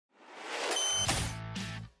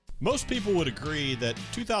Most people would agree that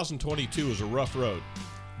 2022 was a rough road.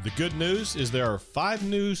 The good news is there are 5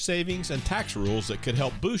 new savings and tax rules that could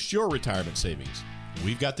help boost your retirement savings.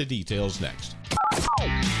 We've got the details next.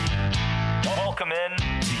 Welcome in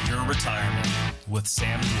to Your Retirement with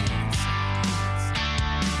Sam Jules.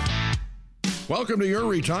 Welcome to Your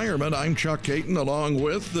Retirement. I'm Chuck Caton, along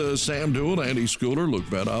with Sam Duell, Andy Schooler, Luke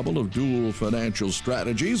Bedobel of Duell Financial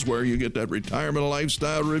Strategies, where you get that retirement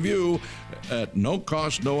lifestyle review at no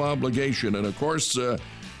cost, no obligation. And, of course,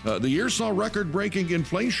 the year saw record-breaking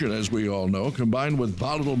inflation, as we all know, combined with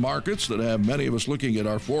volatile markets that have many of us looking at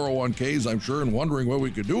our 401ks, I'm sure, and wondering what we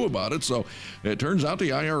could do about it. So it turns out the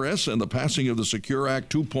IRS and the passing of the Secure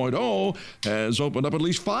Act 2.0 has opened up at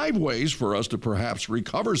least 5 ways for us to perhaps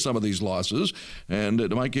recover some of these losses, and it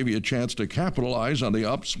might give you a chance to capitalize on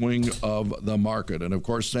the upswing of the market. And, of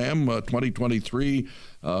course, Sam, 2023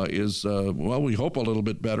 is, we hope a little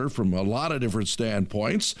bit better from a lot of different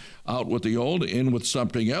standpoints. Out with the old, in with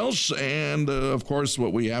something else. And, of course,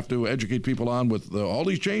 what we have to educate people on with all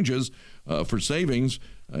these changes for savings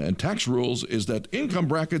and tax rules is that income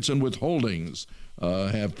brackets and withholdings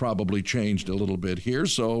have probably changed a little bit here.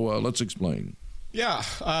 So let's explain. Yeah,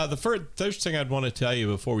 the first thing I'd want to tell you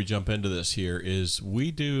before we jump into this here is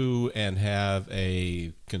we do and have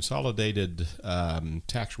a consolidated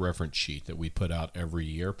tax reference sheet that we put out every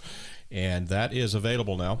year, and that is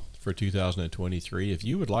available now for 2023. If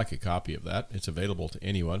you would like a copy of that, it's available to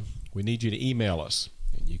anyone. We need you to email us,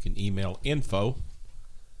 and you can email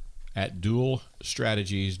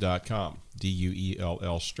info@duellstrategies.com,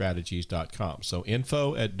 DUELL strategies.com. So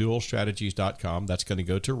info@duellstrategies.com. That's going to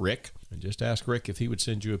go to Rick. And just ask Rick if he would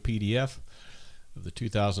send you a PDF of the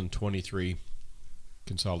 2023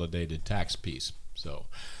 consolidated tax piece. So,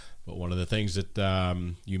 but one of the things that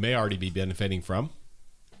you may already be benefiting from,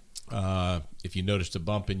 if you noticed a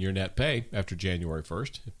bump in your net pay after January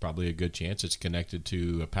 1st, probably a good chance it's connected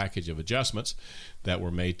to a package of adjustments that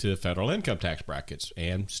were made to federal income tax brackets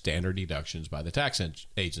and standard deductions by the tax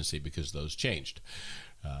agency because those changed.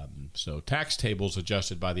 So tax tables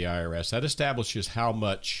adjusted by the IRS, that establishes how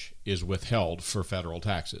much is withheld for federal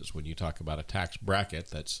taxes. When you talk about a tax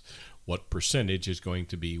bracket, that's what percentage is going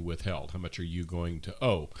to be withheld. How much are you going to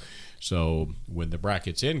owe? So when the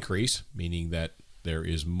brackets increase, meaning that there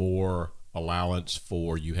is more allowance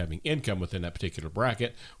for you having income within that particular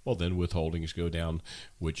bracket, well, then withholdings go down,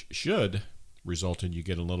 which should result in you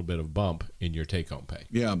get a little bit of bump in your take-home pay.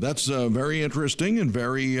 Yeah, that's very interesting and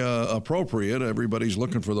very appropriate. Everybody's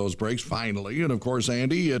looking for those breaks finally. And, of course,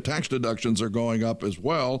 Andy, tax deductions are going up as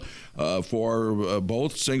well for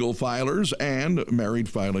both single filers and married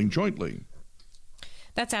filing jointly.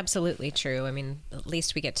 That's absolutely true. I mean, at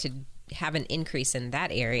least we get to have an increase in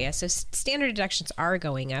that area. So standard deductions are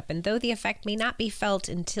going up, and though the effect may not be felt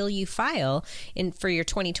until you file for your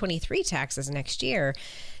 2023 taxes next year,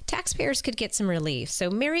 taxpayers could get some relief. So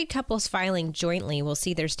married couples filing jointly will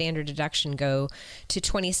see their standard deduction go to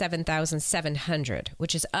 $27,700,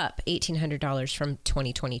 which is up $1,800 from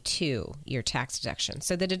 2022 year tax deduction.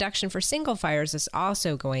 So the deduction for single filers is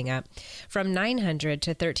also going up from $900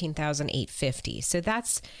 to $13,850. So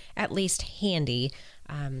that's at least handy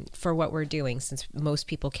for what we're doing, since most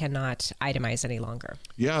people cannot itemize any longer.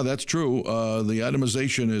 Yeah, that's true. The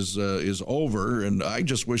itemization is over, and I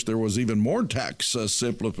just wish there was even more tax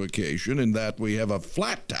simplification in that we have a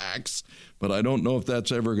flat tax, but I don't know if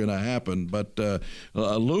that's ever going to happen. But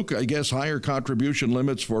Luke, I guess higher contribution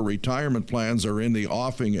limits for retirement plans are in the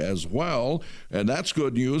offing as well, and that's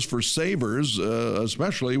good news for savers,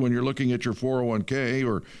 especially when you're looking at your 401k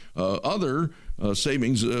or other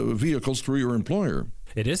savings vehicles through your employer.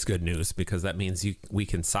 It is good news because that means we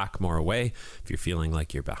can sock more away. If you're feeling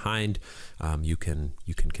like you're behind, you can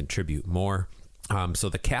contribute more. So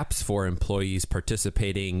the caps for employees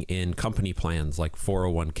participating in company plans like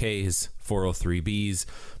 401ks, 403bs,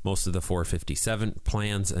 most of the 457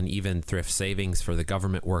 plans, and even thrift savings for the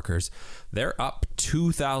government workers, they're up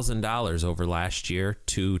 $2,000 over last year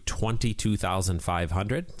to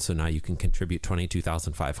 $22,500. So now you can contribute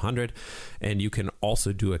 $22,500, and you can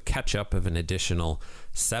also do a catch-up of an additional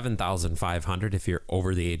 $7,500 if you're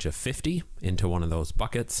over the age of 50 into one of those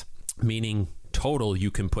buckets, meaning total you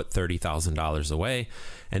can put $30,000 away.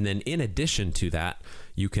 And then in addition to that,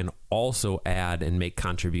 you can also add and make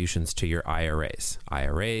contributions to your IRAs,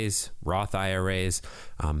 Roth IRAs.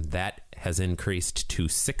 That has increased to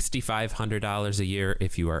 $6,500 a year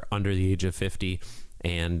if you are under the age of 50,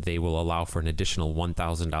 and they will allow for an additional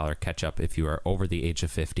 $1,000 catch-up if you are over the age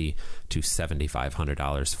of 50 to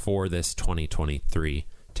 $7,500 for this 2023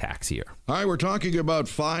 tax year. All right, we're talking about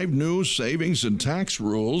 5 new savings and tax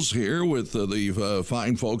rules here with the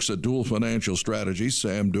fine folks at Dual Financial Strategies,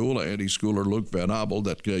 Sam Duell, Andy Schooler, Luke Van Obel,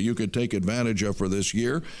 that you can take advantage of for this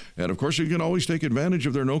year. And, of course, you can always take advantage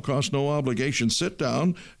of their no-cost, no-obligation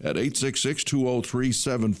sit-down at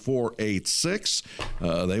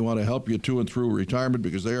 866-203-7486. They want to help you to and through retirement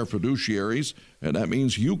because they are fiduciaries, and that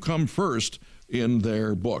means you come first in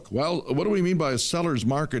their book. Well, what do we mean by a seller's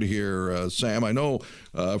market here, Sam? I know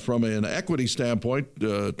from an equity standpoint,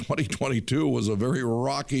 2022 was a very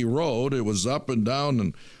rocky road. It was up and down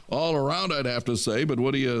and all around, I'd have to say. But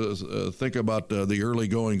what do you think about the early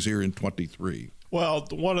goings here in 23? Well,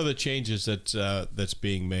 one of the changes that's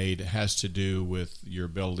being made has to do with your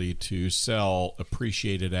ability to sell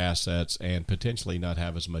appreciated assets and potentially not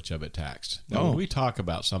have as much of it taxed. Now, when we talk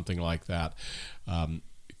about something like that,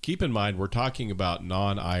 keep in mind, we're talking about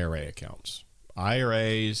non-IRA accounts.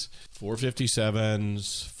 IRAs,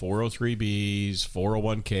 457s, 403bs,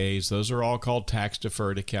 401ks, those are all called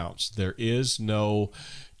tax-deferred accounts. There is no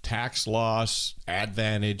tax loss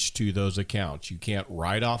advantage to those accounts. You can't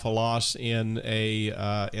write off a loss in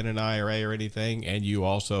an IRA or anything, and you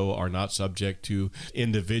also are not subject to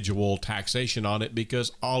individual taxation on it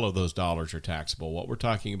because all of those dollars are taxable. What we're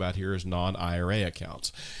talking about here is non-IRA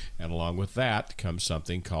accounts, and along with that comes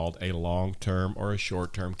something called a long-term or a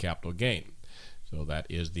short-term capital gain. So that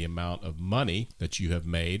is the amount of money that you have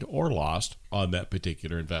made or lost on that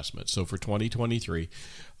particular investment. So for 2023,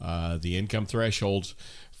 the income thresholds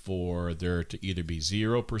for there to either be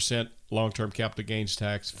 0% long-term capital gains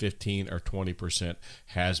tax, 15 or 20%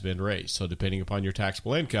 has been raised. So depending upon your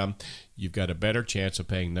taxable income, you've got a better chance of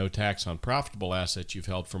paying no tax on profitable assets you've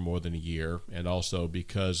held for more than a year. And also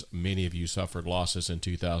because many of you suffered losses in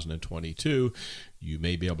 2022, you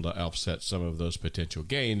may be able to offset some of those potential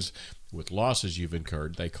gains with losses you've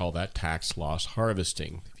incurred. They call that tax loss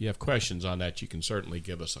harvesting. If you have questions on that, you can certainly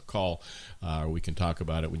give us a call. We can talk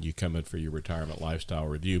about it when you come in for your retirement lifestyle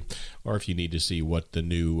review, or if you need to see what the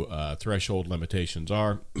new threshold limitations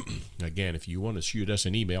are. Again, if you want to shoot us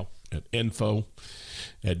an email at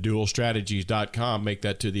info@dualstrategies.com, make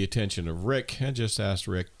that to the attention of Rick, and just ask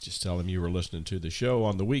Rick, just tell him you were listening to the show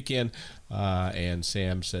on the weekend, and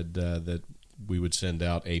Sam said that we would send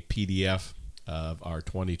out a PDF of our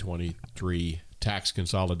 2023 tax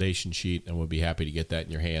consolidation sheet, and we'll be happy to get that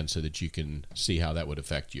in your hands so that you can see how that would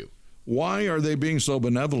affect you. Why are they being so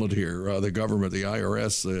benevolent here, the government, the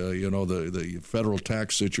IRS, the federal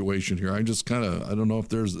tax situation here? I just kind of, I don't know if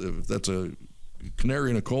that's a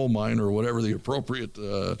canary in a coal mine or whatever the appropriate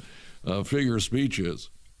figure of speech is.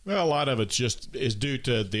 Well, a lot of it is due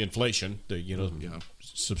to the inflation,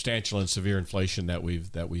 substantial and severe inflation that we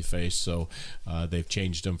face. So they've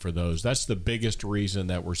changed them for those. That's the biggest reason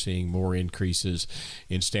that we're seeing more increases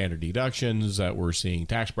in standard deductions, that we're seeing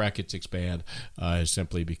tax brackets expand, is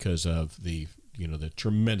simply because of the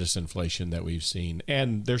tremendous inflation that we've seen.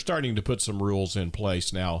 And they're starting to put some rules in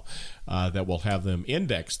place now that will have them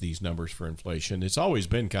index these numbers for inflation. It's always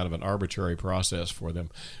been kind of an arbitrary process for them.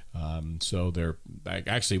 So they're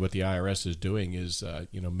actually, what the IRS is doing is,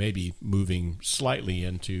 maybe moving slightly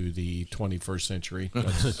into the 21st century.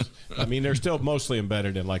 I mean, they're still mostly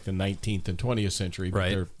embedded in like the 19th and 20th century, but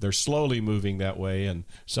right. they're slowly moving that way. And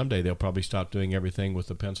someday they'll probably stop doing everything with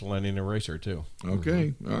the pencil and an eraser too.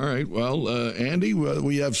 Okay. All right. Well, Andy,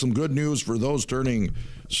 we have some good news for those turning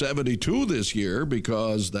 72 this year,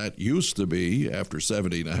 because that used to be after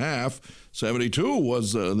 70 and a half. 72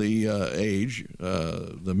 was the age,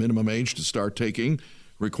 the minimum age to start taking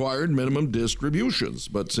required minimum distributions.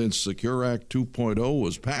 But since Secure Act 2.0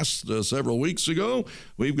 was passed several weeks ago,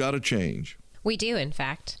 we've got a change. We do, in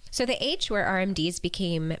fact. So the age where RMDs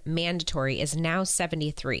became mandatory is now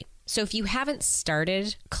 73. So if you haven't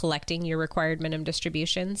started collecting your required minimum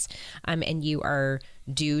distributions, and you are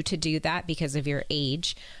due to do that because of your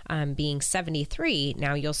age being 73,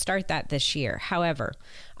 now you'll start that this year. However,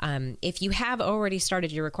 if you have already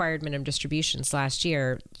started your required minimum distributions last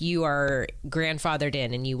year, you are grandfathered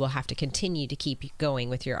in and you will have to continue to keep going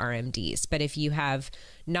with your RMDs. But if you have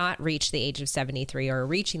not reached the age of 73 or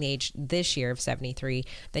reaching the age this year of 73,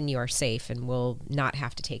 then you are safe and will not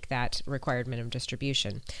have to take that required minimum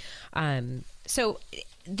distribution. So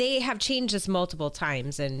they have changed this multiple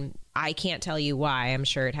times, and I can't tell you why. I'm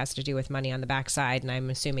sure it has to do with money on the backside, and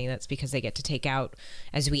I'm assuming that's because they get to take out,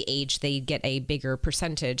 as we age, they get a bigger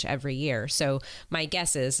percentage every year. So my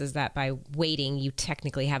guess is that by waiting, you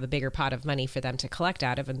technically have a bigger pot of money for them to collect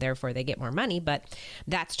out of, and therefore they get more money, but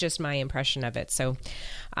that's just my impression of it. So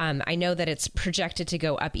I know that it's projected to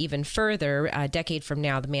go up even further. A decade from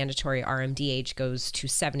now, the mandatory RMD age goes to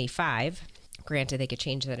 75. Granted, they could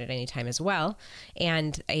change that at any time as well.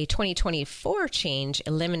 And a 2024 change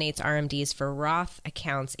eliminates RMDs for Roth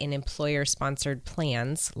accounts in employer-sponsored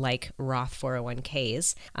plans like Roth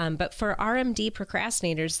 401ks. But for RMD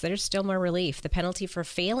procrastinators, there's still more relief. The penalty for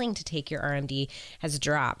failing to take your RMD has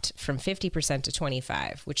dropped from 50% to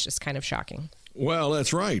 25%, which is kind of shocking. Well,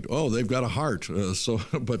 that's right. Oh, they've got a heart.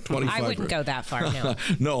 But 25. I wouldn't go that far, no.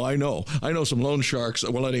 No, I know. I know some loan sharks.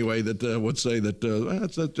 Well, anyway, that would say that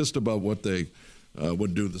that's just about what they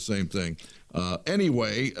would do the same thing.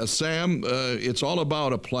 Anyway, Sam, it's all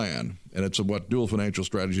about a plan, and it's what Dual Financial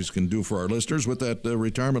Strategies can do for our listeners with that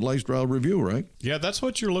retirement lifestyle review, right? Yeah, that's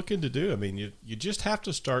what you're looking to do. I mean, you just have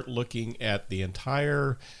to start looking at the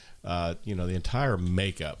entire the entire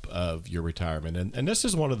makeup of your retirement. And this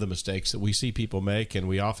is one of the mistakes that we see people make, and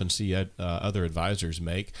we often see other advisors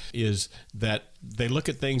make, is that they look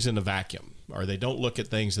at things in a vacuum, or they don't look at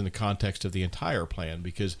things in the context of the entire plan,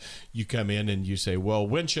 because you come in and you say, well,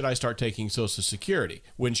 when should I start taking Social Security?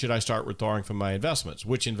 When should I start withdrawing from my investments?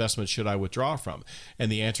 Which investments should I withdraw from?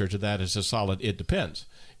 And the answer to that is a solid, it depends.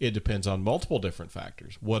 It depends on multiple different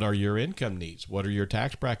factors. What are your income needs? What are your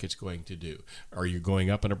tax brackets going to do? Are you going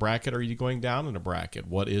up in a bracket? Or are you going down in a bracket?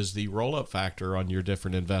 What is the roll-up factor on your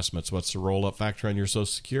different investments? What's the roll-up factor on your Social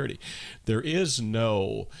Security? There is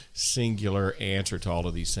no singular answer to all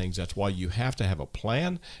of these things. That's why you have to have a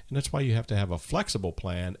plan, and that's why you have to have a flexible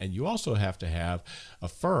plan, and you also have to have a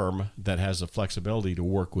firm that has the flexibility to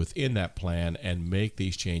work within that plan and make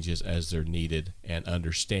these changes as they're needed and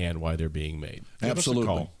understand why they're being made. Give Absolutely. us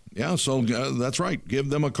a call. Yeah, so that's right. Give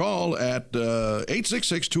them a call at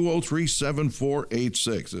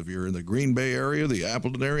 866-203-7486. If you're in the Green Bay area, the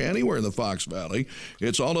Appleton area, anywhere in the Fox Valley,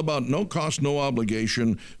 it's all about no cost, no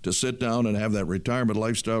obligation to sit down and have that retirement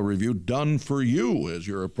lifestyle review done for you as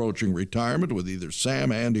you're approaching retirement with either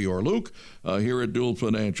Sam, Andy, or Luke here at Dual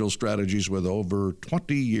Financial Strategies, with over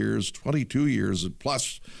 22 years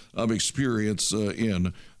plus of experience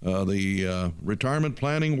in the retirement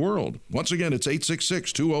planning world. Once again, it's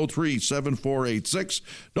 866-203-7486.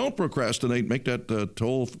 Don't procrastinate. Make that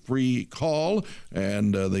toll-free call,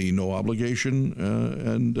 and the no obligation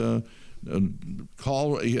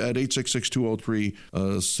call at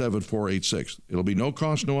 866-203-7486. It'll be no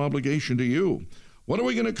cost, no obligation to you. What are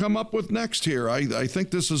we going to come up with next here? I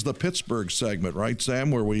think this is the Pittsburgh segment, right,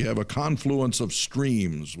 Sam, where we have a confluence of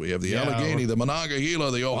streams. We have the Allegheny, the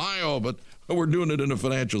Monongahela, the Ohio, but we're doing it in a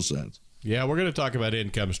financial sense. Yeah, we're going to talk about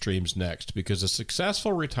income streams next, because a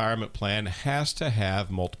successful retirement plan has to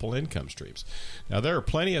have multiple income streams. Now, there are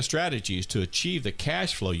plenty of strategies to achieve the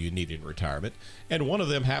cash flow you need in retirement, and one of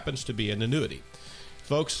them happens to be an annuity.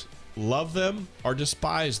 Folks, love them or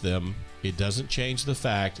despise them, it doesn't change the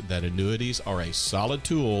fact that annuities are a solid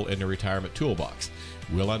tool in the retirement toolbox.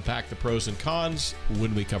 We'll unpack the pros and cons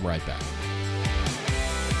when we come right back.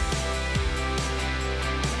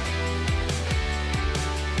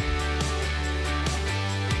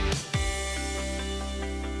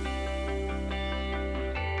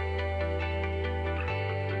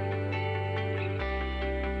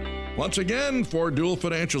 Once again, for Dual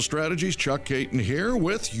Financial Strategies, Chuck Caton here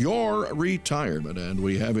with your retirement. And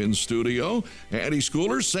we have in studio Andy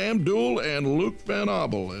Schooler, Sam Duell, and Luke Van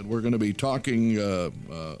Abel. And we're going to be talking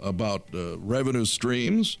about revenue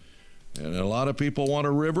streams. And a lot of people want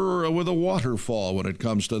a river with a waterfall when it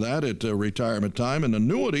comes to that at retirement time. And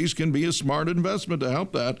annuities can be a smart investment to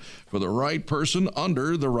help that for the right person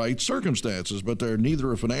under the right circumstances. But they're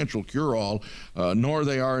neither a financial cure-all, nor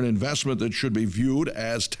they are an investment that should be viewed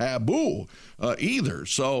as taboo either.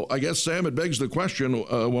 So I guess, Sam, it begs the question,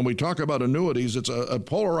 when we talk about annuities, it's a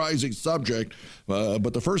polarizing subject.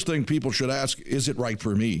 But the first thing people should ask, is it right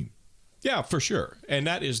for me? Yeah, for sure. And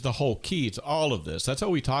that is the whole key to all of this. That's how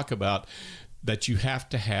we talk about that you have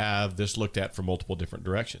to have this looked at from multiple different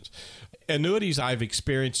directions. Annuities I've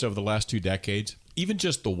experienced over the last 2 decades, even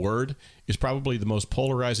just the word is probably the most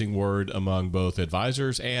polarizing word among both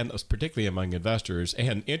advisors and particularly among investors.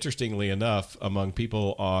 And interestingly enough, among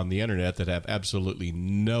people on the internet that have absolutely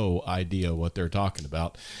no idea what they're talking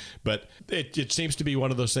about. But it seems to be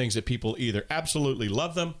one of those things that people either absolutely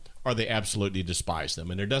love them or they absolutely despise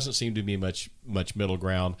them. And there doesn't seem to be much middle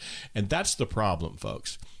ground. And that's the problem,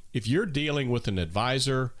 folks. If you're dealing with an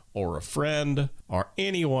advisor or a friend or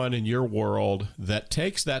anyone in your world that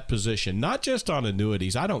takes that position, not just on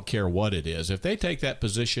annuities, I don't care what it is. If they take that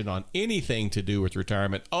position on anything to do with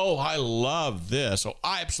retirement, oh, I love this. Oh,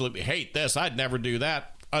 I absolutely hate this. I'd never do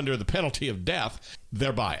that under the penalty of death.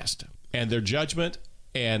 They're biased. And their judgment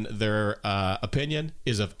and their opinion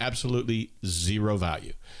is of absolutely zero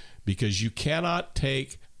value. Because you cannot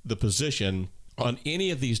take the position on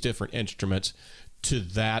any of these different instruments to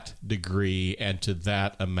that degree and to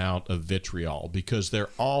that amount of vitriol, because they're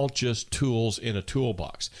all just tools in a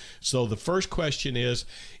toolbox. So the first question is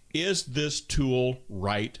this tool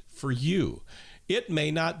right for you? It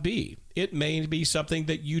may not be. It may be something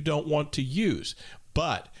that you don't want to use.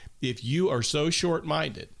 But if you are so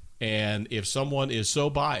short-minded, and if someone is so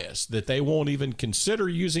biased that they won't even consider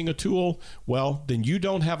using a tool, well, then you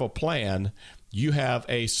don't have a plan. You have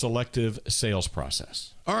a selective sales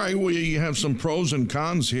process. All right, we have some pros and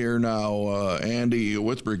cons here now, Andy,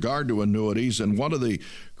 with regard to annuities. And one of the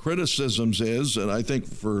criticisms is, and I think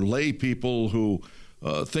for lay people who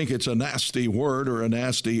think it's a nasty word or a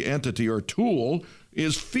nasty entity or tool,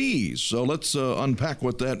 is fees. So let's unpack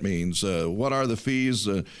what that means. What are the fees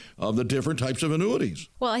of the different types of annuities?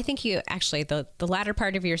 Well, I think you actually, the latter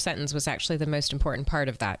part of your sentence was actually the most important part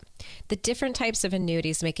of that. The different types of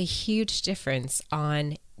annuities make a huge difference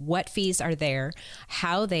on what fees are there,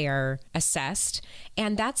 how they are assessed.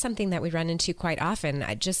 And that's something that we run into quite often.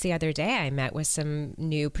 Just the other day, I met with some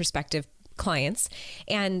new prospective clients,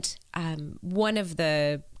 and one of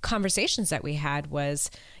the conversations that we had was,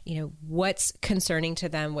 what's concerning to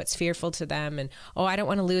them, what's fearful to them, and I don't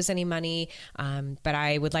want to lose any money, but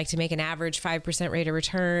I would like to make an average 5% rate of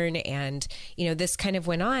return, and this kind of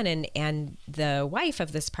went on, and the wife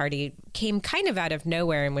of this party came kind of out of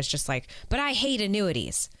nowhere and was just like, "But I hate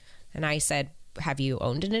annuities." And I said, "Have you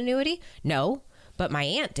owned an annuity?" "No, but my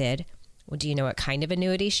aunt did." "Well, do you know what kind of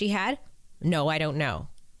annuity she had?" "No, I don't know."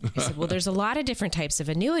 I said, well, there's a lot of different types of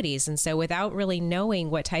annuities. And so without really knowing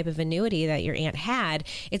what type of annuity that your aunt had,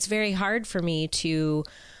 it's very hard for me to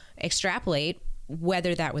extrapolate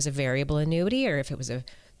whether that was a variable annuity or if it was a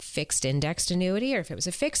fixed indexed annuity or if it was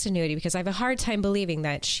a fixed annuity, because I have a hard time believing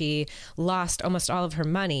that she lost almost all of her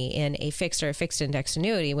money in a fixed or a fixed indexed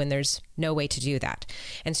annuity when there's no way to do that.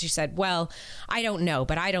 And she said, well, I don't know,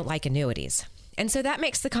 but I don't like annuities. And so that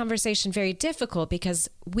makes the conversation very difficult because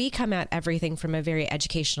we come at everything from a very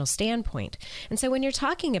educational standpoint. And so when you're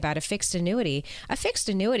talking about a fixed annuity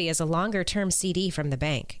is a longer term CD from the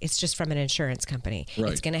bank. It's just from an insurance company.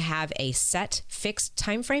 Right. It's going to have a set fixed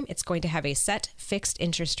time frame. It's going to have a set fixed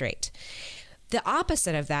interest rate. The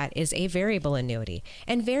opposite of that is a variable annuity.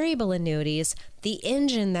 And variable annuities, the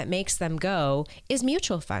engine that makes them go is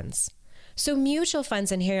mutual funds. So mutual funds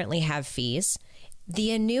inherently have fees.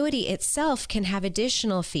 The annuity itself can have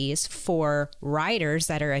additional fees for riders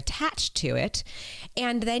that are attached to it.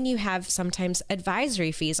 And then you have sometimes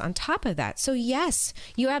advisory fees on top of that. So yes,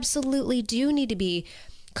 you absolutely do need to be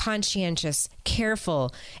conscientious,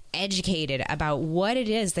 careful, educated about what it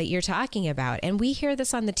is that you're talking about. And we hear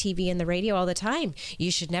this on the TV and the radio all the time.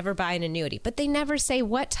 You should never buy an annuity, but they never say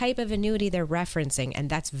what type of annuity they're referencing. And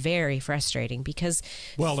that's very frustrating because...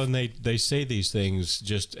 Well, and they say these things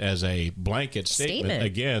just as a blanket statement.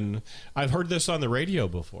 Again, I've heard this on the radio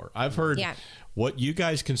before. I've heard what you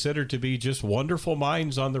guys consider to be just wonderful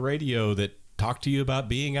minds on the radio that talk to you about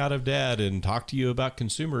being out of debt and talk to you about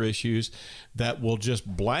consumer issues that will just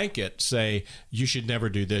blanket say, you should never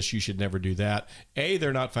do this, you should never do that. A,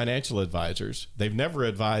 they're not financial advisors. They've never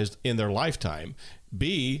advised in their lifetime.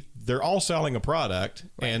 B, they're all selling a product.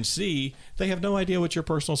 Right. And C, they have no idea what your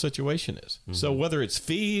personal situation is. Mm-hmm. So whether it's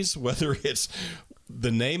fees, whether it's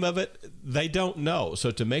the name of it, they don't know.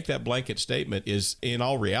 So to make that blanket statement is, in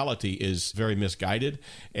all reality, is very misguided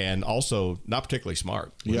and also not particularly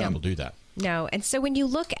smart when people do that. No. And so when you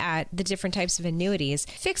look at the different types of annuities,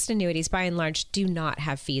 fixed annuities by and large do not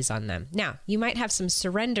have fees on them. Now, you might have some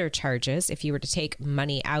surrender charges if you were to take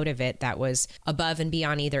money out of it that was above and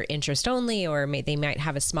beyond either interest only, or they might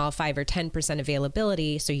have a small 5 or 10%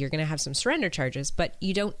 availability. So you're going to have some surrender charges, but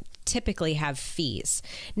you don't typically have fees.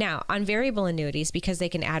 Now, on variable annuities, because they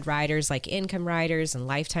can add riders like income riders and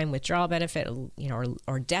lifetime withdrawal benefit,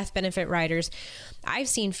 or death benefit riders, I've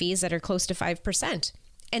seen fees that are close to 5%.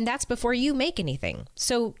 And that's before you make anything.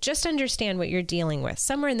 So just understand what you're dealing with.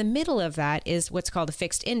 Somewhere in the middle of that is what's called a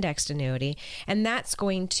fixed indexed annuity. And that's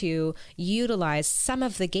going to utilize some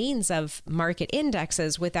of the gains of market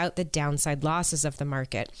indexes without the downside losses of the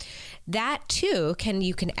market. That too,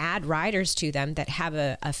 you can add riders to them that have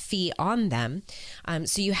a fee on them.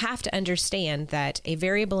 So you have to understand that a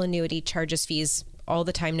variable annuity charges fees all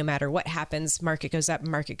the time, no matter what happens. Market goes up,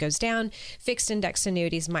 market goes down. Fixed index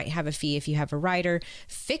annuities might have a fee if you have a rider.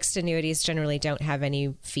 Fixed annuities generally don't have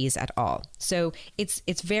any fees at all. So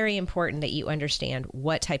it's very important that you understand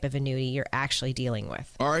what type of annuity you're actually dealing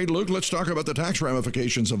with. All right, Luke, let's talk about the tax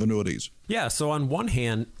ramifications of annuities. Yeah, so on one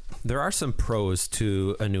hand, there are some pros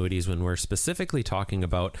to annuities when we're specifically talking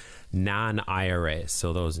about non-IRAs.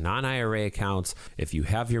 So those non-IRA accounts, if you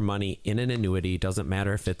have your money in an annuity, doesn't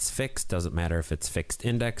matter if it's fixed, doesn't matter if it's fixed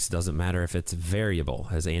index, doesn't matter if it's variable,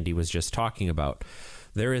 as Andy was just talking about.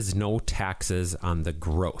 There is no taxes on the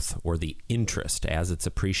growth or the interest as it's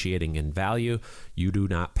appreciating in value. You do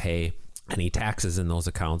not pay any taxes in those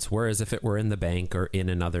accounts, whereas if it were in the bank or in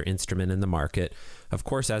another instrument in the market, of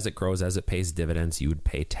course, as it grows, as it pays dividends, you would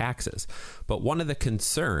pay taxes. But one of the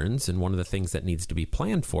concerns and one of the things that needs to be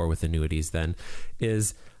planned for with annuities then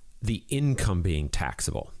is the income being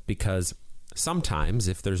taxable, because sometimes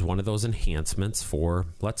if there's one of those enhancements for,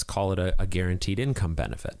 let's call it a guaranteed income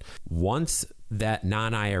benefit, once that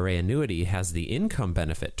non-IRA annuity has the income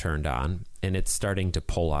benefit turned on and it's starting to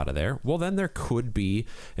pull out of there, well, then there could be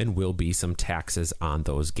and will be some taxes on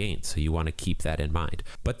those gains. So you want to keep that in mind.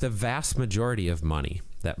 But the vast majority of money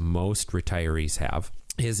that most retirees have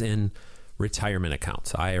is in retirement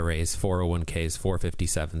accounts, IRAs, 401ks,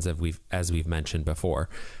 457s, as we've mentioned before.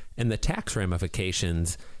 And the tax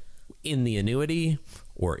ramifications in the annuity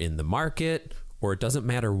or in the market, or it doesn't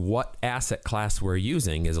matter what asset class we're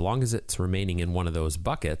using, as long as it's remaining in one of those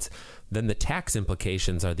buckets, then the tax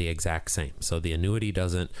implications are the exact same. So the annuity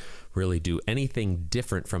doesn't really do anything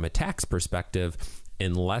different from a tax perspective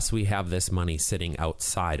unless we have this money sitting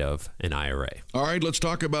outside of an IRA. All right, let's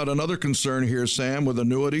talk about another concern here, Sam, with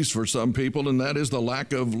annuities for some people, and that is the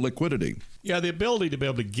lack of liquidity. Yeah, the ability to be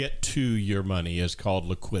able to get to your money is called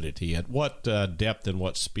liquidity. At what depth and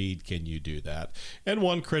what speed can you do that? And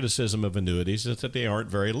one criticism of annuities is that they aren't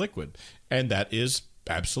very liquid, and that is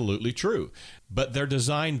absolutely true. But they're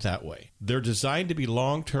designed that way. They're designed to be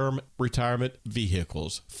long-term retirement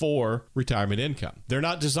vehicles for retirement income. They're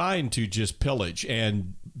not designed to just pillage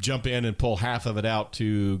and jump in and pull half of it out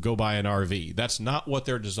to go buy an RV. That's not what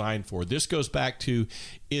they're designed for. This goes back to,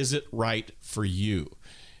 is it right for you?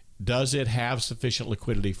 Does it have sufficient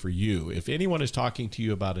liquidity for you? If anyone is talking to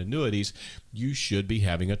you about annuities, you should be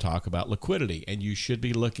having a talk about liquidity, and you should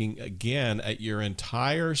be looking again at your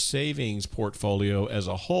entire savings portfolio as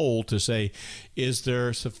a whole to say, is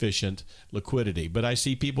there sufficient liquidity? But I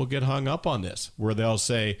see people get hung up on this, where they'll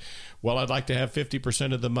say, well, I'd like to have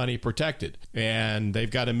 50% of the money protected, and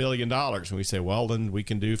they've got $1 million. And we say, well, then we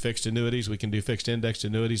can do fixed annuities. We can do fixed indexed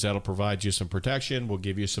annuities. That'll provide you some protection. We'll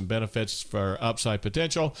give you some benefits for upside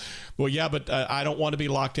potential. Well, yeah, but I don't want to be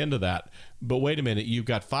locked into that. But wait a minute, you've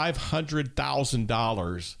got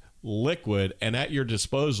 $500,000 liquid and at your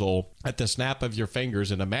disposal at the snap of your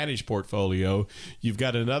fingers in a managed portfolio. You've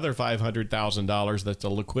got another $500,000 that the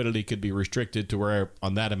liquidity could be restricted to where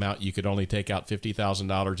on that amount you could only take out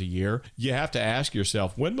 $50,000 a year. You have to ask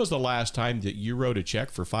yourself, when was the last time that you wrote a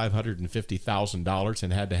check for $550,000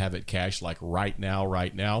 and had to have it cashed like right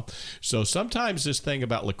now? So sometimes this thing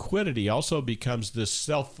about liquidity also becomes this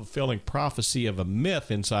self-fulfilling prophecy of a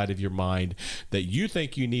myth inside of your mind that you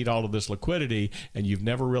think you need all of this liquidity, and you've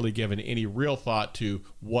never really given any real thought to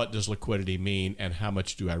what does liquidity mean and how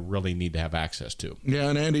much do I really need to have access to. Yeah,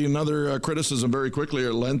 and Andy, another criticism very quickly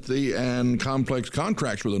are lengthy and complex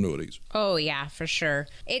contracts with annuities. Oh, yeah, for sure.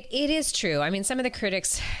 It is true. I mean, some of the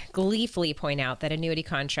critics gleefully point out that annuity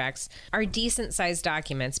contracts are decent-sized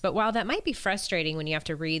documents, but while that might be frustrating when you have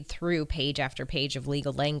to read through page after page of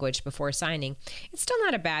legal language before signing, it's still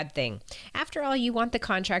not a bad thing. After all, you want the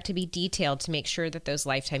contract to be detailed to make sure that those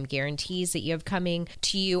lifetime guarantees that you have coming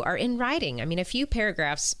to you are in writing. I mean, a few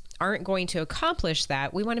paragraphs aren't going to accomplish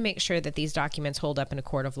that. We want to make sure that these documents hold up in a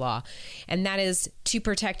court of law. And that is to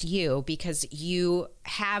protect you because you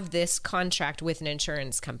have this contract with an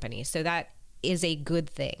insurance company. So that is a good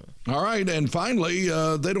thing. All right. And finally,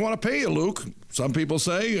 they don't want to pay you, Luke. Some people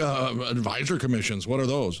say advisor commissions. What are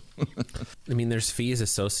those? I mean, there's fees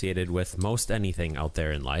associated with most anything out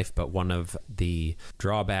there in life, but one of the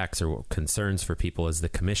drawbacks or concerns for people is the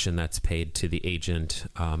commission that's paid to the agent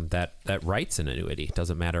that writes an annuity.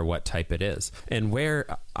 Doesn't matter what type it is. And where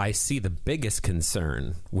I see the biggest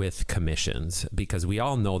concern with commissions, because we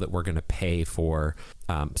all know that we're going to pay for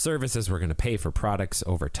services, we're going to pay for products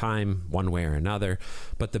over time, one way or another.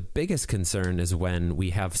 But the biggest concern is when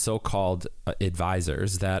we have so-called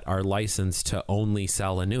advisors that are licensed to only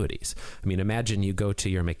sell annuities. I mean, imagine you go to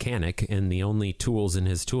your mechanic and the only tools in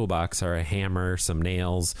his toolbox are a hammer, some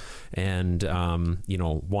nails, and,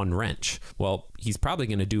 one wrench. Well, he's probably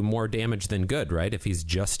going to do more damage than good, right? If he's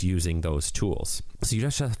just using those tools. So you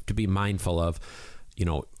just have to be mindful of,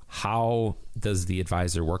 how does the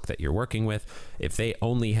advisor work that you're working with? If they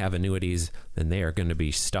only have annuities, then they are going to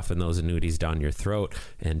be stuffing those annuities down your throat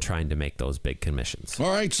and trying to make those big commissions. All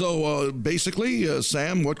right. So basically,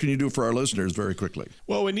 Sam, what can you do for our listeners very quickly?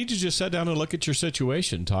 Well, we need to just sit down and look at your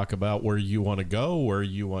situation, talk about where you want to go, where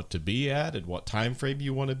you want to be at, and what time frame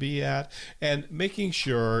you want to be at, and making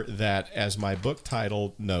sure that, as my book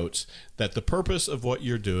title notes, that the purpose of what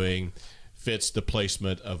you're doing fits the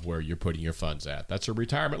placement of where you're putting your funds at. That's a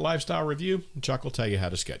retirement lifestyle review. Chuck will tell you how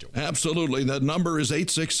to schedule. Absolutely. That number is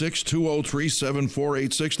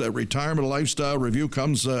 866-203-7486. That retirement lifestyle review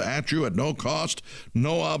comes at you at no cost,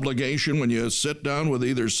 no obligation when you sit down with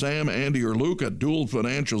either Sam, Andy, or Luke at Dual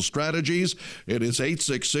Financial Strategies. It is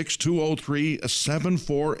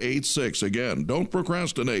 866-203-7486. Again, don't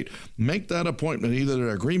procrastinate. Make that appointment either at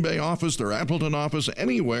our Green Bay office, their Appleton office,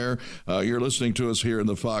 anywhere you're listening to us here in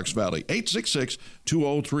the Fox Valley.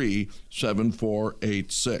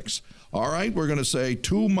 866-203-7486. All right, we're going to say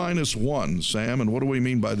 2 minus 1, Sam, and what do we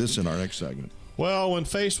mean by this in our next segment? Well, when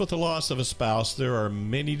faced with the loss of a spouse, there are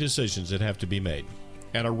many decisions that have to be made,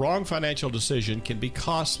 and a wrong financial decision can be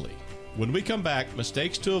costly. When we come back,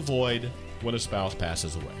 mistakes to avoid when a spouse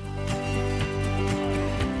passes away.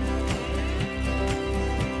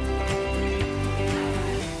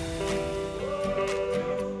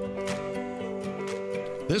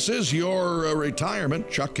 This is your retirement.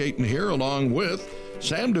 Chuck Caton here, along with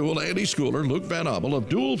Sam Duell, Andy Schooler, Luke Van Obel of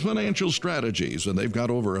Dual Financial Strategies, and they've got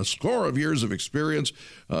over a score of years of experience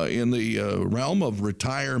in the realm of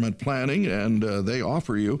retirement planning, and they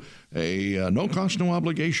offer you a no-cost,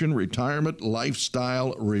 no-obligation retirement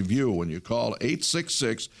lifestyle review when you call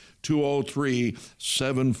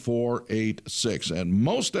 866-203-7486. And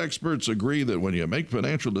most experts agree that when you make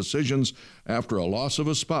financial decisions after a loss of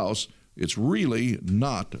a spouse, it's really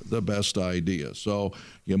not the best idea. So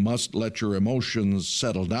you must let your emotions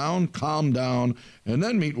settle down, calm down, and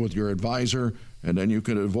then meet with your advisor, and then you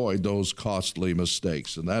can avoid those costly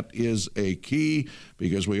mistakes. And that is a key,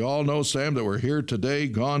 because we all know, Sam, that we're here today,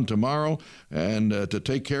 gone tomorrow, and to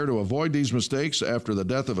take care to avoid these mistakes after the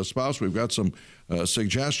death of a spouse, we've got some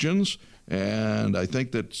suggestions. And I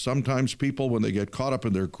think that sometimes people, when they get caught up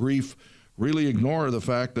in their grief, really ignore the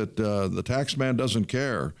fact that the tax man doesn't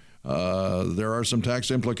care. There are some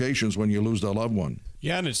tax implications when you lose a loved one.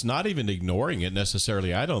 Yeah, and it's not even ignoring it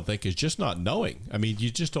necessarily, I don't think. It's just not knowing. I mean,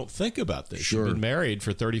 you just don't think about this. Sure. You've been married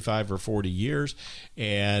for 35 or 40 years,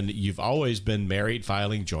 and you've always been married,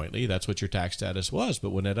 filing jointly. That's what your tax status was.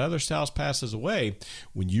 But when that other spouse passes away,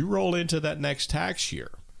 when you roll into that next tax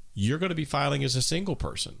year, you're going to be filing as a single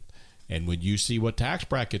person. And when you see what tax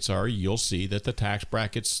brackets are, you'll see that the tax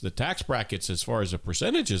brackets as far as the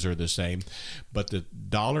percentages are the same, but the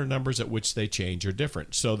dollar numbers at which they change are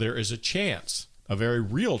different. So there is a chance, a very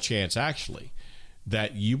real chance actually,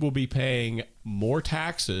 that you will be paying more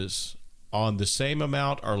taxes on the same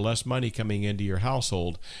amount or less money coming into your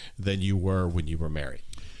household than you were when you were married.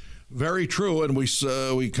 Very true, and we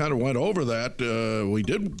kind of went over that. We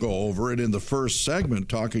did go over it in the first segment,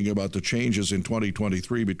 talking about the changes in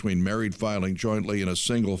 2023 between married filing jointly and a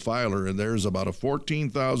single filer, and there's about a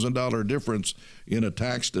 $14,000 difference in a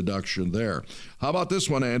tax deduction there. How about this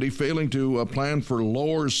one, Andy? Failing to plan for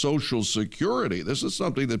lower Social Security. This is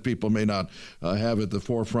something that people may not have at the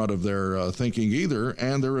forefront of their thinking either,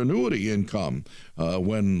 and their annuity income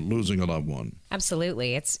when losing a loved one.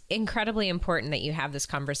 Absolutely. It's incredibly important that you have this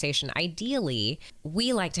conversation. Ideally,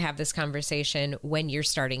 we like to have this conversation when you're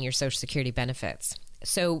starting your Social Security benefits.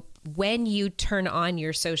 So when you turn on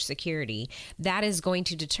your Social Security, that is going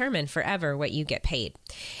to determine forever what you get paid.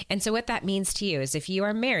 And so what that means to you is if you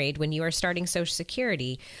are married when you are starting Social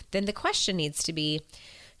Security, then the question needs to be,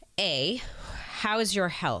 A, how is your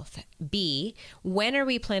health? B, when are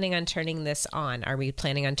we planning on turning this on? Are we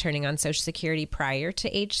planning on turning on Social Security prior to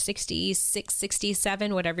age 66,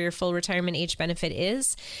 67, whatever your full retirement age benefit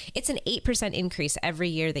is? It's an 8% increase every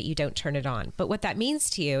year that you don't turn it on. But what that means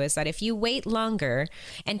to you is that if you wait longer,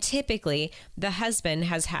 and typically the husband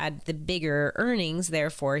has had the bigger earnings,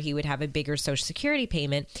 therefore he would have a bigger Social Security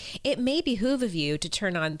payment, it may behoove of you to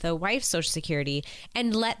turn on the wife's Social Security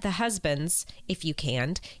and let the husband's, if you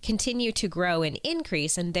can, continue to grow and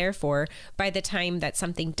increase, and therefore by the time that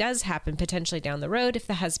something does happen potentially down the road, if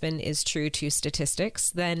the husband is true to statistics,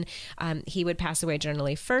 then he would pass away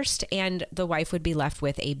generally first, and the wife would be left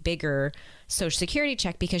with a bigger Social Security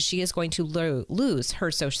check because she is going to lose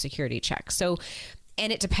her Social Security check. So,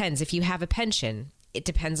 and it depends. If you have a pension, it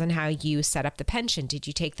depends on how you set up the pension. Did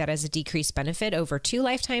you take that as a decreased benefit over 2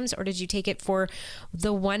 lifetimes, or did you take it for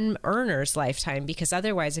the one earner's lifetime? Because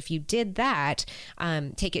otherwise, if you did that,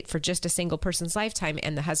 take it for just a single person's lifetime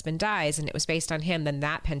and the husband dies and it was based on him, then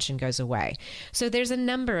that pension goes away. So there's a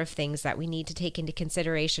number of things that we need to take into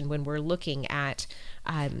consideration when we're looking at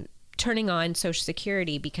turning on Social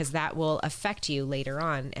Security, because that will affect you later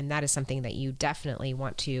on. And that is something that you definitely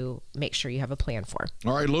want to make sure you have a plan for.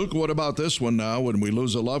 All right, Luke, what about this one now when we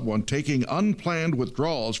lose a loved one? Taking unplanned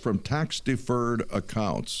withdrawals from tax-deferred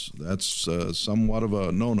accounts. That's somewhat of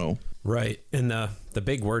a no-no. Right. And the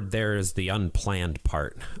big word there is the unplanned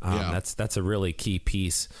part. That's a really key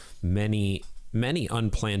piece. Many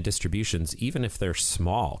unplanned distributions, even if they're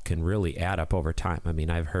small, can really add up over time. I mean,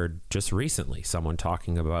 I've heard just recently someone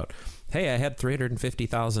talking about, hey, I had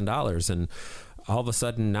 $350,000 and all of a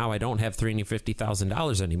sudden now I don't have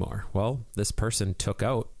 $350,000 anymore. Well, this person took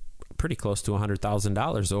out pretty close to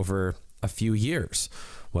 $100,000 over a few years.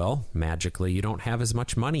 Well, magically, you don't have as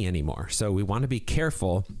much money anymore. So we want to be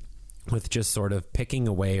careful with just sort of picking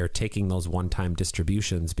away or taking those one-time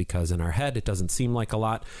distributions, because in our head it doesn't seem like a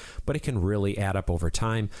lot, but it can really add up over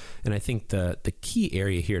time. And I think the key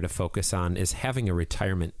area here to focus on is having a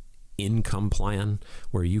retirement income plan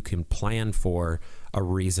where you can plan for a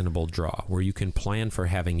reasonable draw, where you can plan for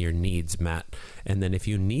having your needs met. And then if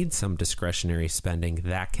you need some discretionary spending,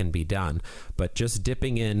 that can be done. But just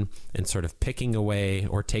dipping in and sort of picking away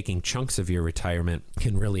or taking chunks of your retirement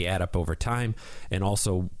can really add up over time. And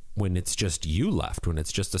also, when it's just you left, when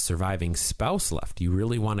it's just a surviving spouse left, you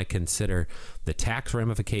really want to consider the tax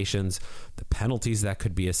ramifications, the penalties that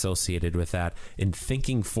could be associated with that, and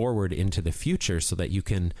thinking forward into the future so that you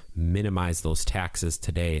can minimize those taxes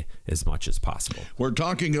today as much as possible. We're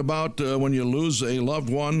talking about when you lose a loved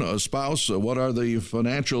one, a spouse, what are the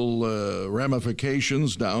financial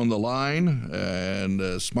ramifications down the line?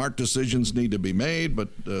 And smart decisions need to be made, but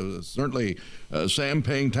certainly Sam,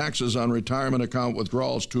 paying taxes on retirement account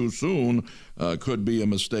withdrawals too soon could be a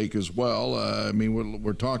mistake as well. I mean,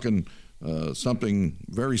 we're talking something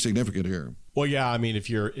very significant here. Well, yeah, I mean, if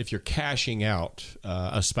you're cashing out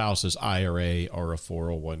a spouse's IRA or a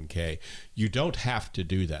 401k, you don't have to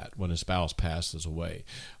do that when a spouse passes away.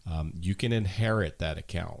 You can inherit that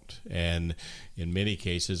account, and in many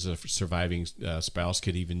cases, a surviving spouse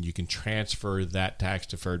you can transfer that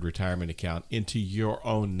tax-deferred retirement account into your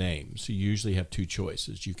own name. So you usually have two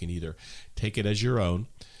choices. You can either take it as your own,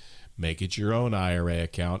 make it your own IRA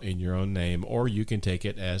account in your own name, or you can take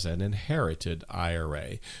it as an inherited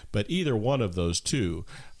IRA. But either one of those two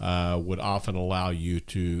would often allow you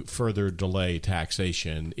to further delay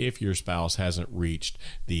taxation if your spouse hasn't reached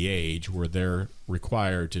the age where they're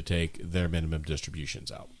required to take their minimum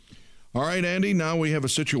distributions out. All right, Andy, now we have a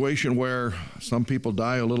situation where some people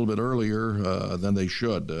die a little bit earlier than they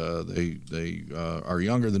should. They are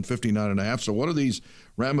younger than 59 and a half. So what are these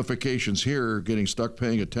ramifications here, getting stuck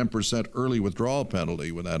paying a 10% early withdrawal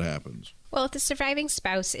penalty when that happens? Well, if the surviving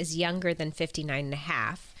spouse is younger than 59 and a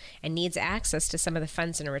half and needs access to some of the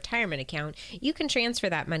funds in a retirement account, you can transfer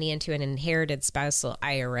that money into an inherited spousal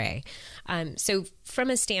IRA. So from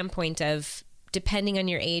a standpoint of depending on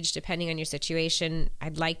your age, depending on your situation,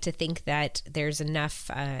 I'd like to think that there's enough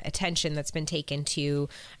attention that's been taken to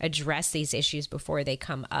address these issues before they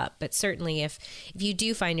come up. But certainly if you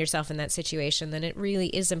do find yourself in that situation, then it really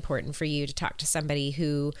is important for you to talk to somebody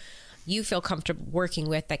who you feel comfortable working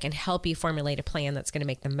with that can help you formulate a plan that's going to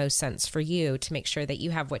make the most sense for you to make sure that you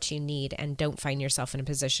have what you need and don't find yourself in a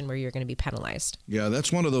position where you're going to be penalized. Yeah,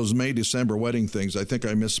 that's one of those May-December wedding things. I think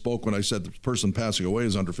I misspoke when I said the person passing away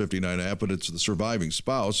is under 59 and a half, but it's the surviving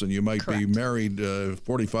spouse, and you might Correct. be married,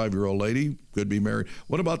 45-year-old lady, could be married.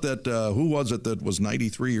 What about that, who was it that was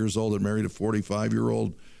 93 years old that married a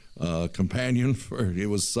 45-year-old companion? It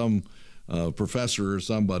was some professor or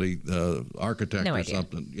somebody, architect No or idea.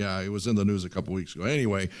 something. Yeah, it was in the news a couple weeks ago.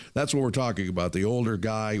 Anyway, that's what we're talking about, the older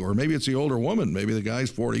guy, or maybe it's the older woman. Maybe the guy's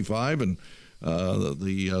 45 and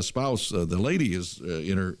the spouse, the lady is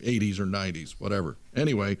in her 80s or 90s, whatever.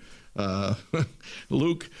 Anyway,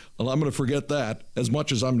 Luke, well, I'm going to forget that, as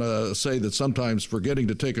much as I'm going to say that sometimes forgetting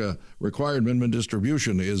to take a required minimum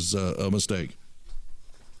distribution is a mistake.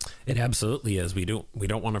 It absolutely is. We don't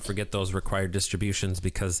want to forget those required distributions,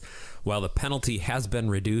 because while the penalty has been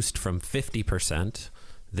reduced from 50%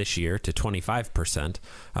 this year to 25%,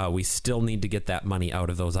 we still need to get that money out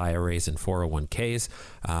of those IRAs and 401ks.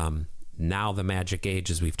 Now the magic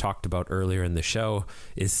age, as we've talked about earlier in the show,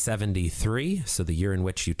 is 73. So the year in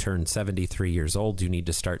which you turn 73 years old, you need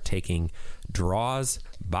to start taking draws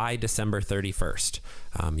by December 31st.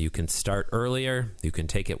 You can start earlier. You can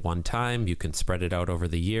take it one time. You can spread it out over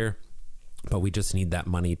the year. but we just need that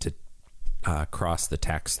money to cross the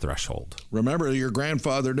tax threshold. Remember, your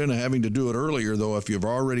grandfathered into having to do it earlier, though. If you've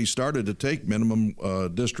already started to take minimum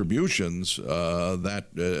distributions,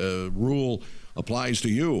 that rule applies to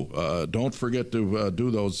you. Don't forget to do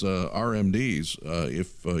those RMDs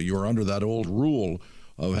if you're under that old rule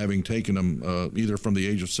of having taken them either from the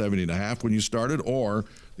age of 70 and a half when you started or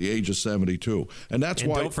the age of 72. And that's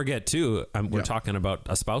why. Don't forget, too, we're talking about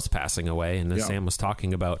a spouse passing away. And as Sam was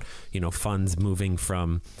talking about, funds moving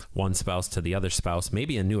from one spouse to the other spouse,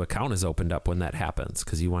 maybe a new account is opened up when that happens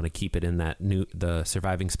because you want to keep it in the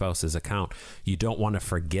surviving spouse's account. You don't want to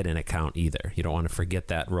forget an account either. You don't want to forget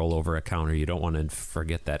that rollover account, or you don't want to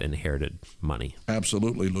forget that inherited money.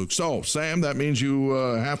 Absolutely, Luke. So, Sam, that means you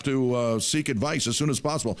have to seek advice as soon as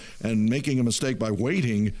possible. And making a mistake by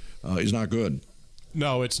waiting is not good.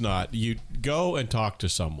 No, it's not. You go and talk to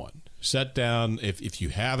someone. Sit down. If you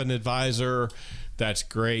have an advisor, that's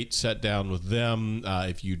great. Sit down with them.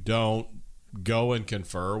 If you don't, go and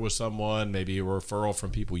confer with someone, maybe a referral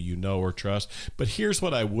from people you know or trust. But here's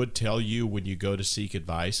what I would tell you when you go to seek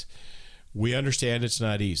advice. We understand it's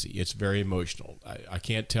not easy. It's very emotional. I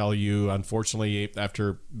can't tell you, unfortunately,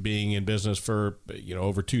 after being in business for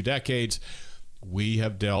over 2 decades, we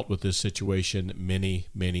have dealt with this situation many,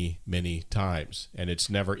 many, many times, and it's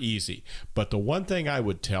never easy. But the one thing I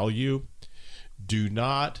would tell you, do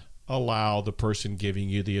not allow the person giving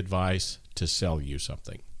you the advice to sell you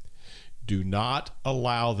something. Do not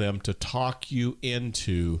allow them to talk you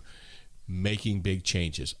into making big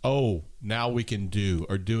changes. Oh, now we can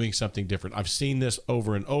doing something different. I've seen this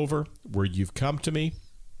over and over where you've come to me,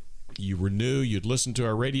 you were new, you'd listened to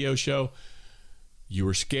our radio show, you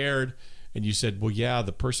were scared, and you said, well, yeah,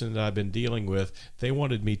 the person that I've been dealing with, they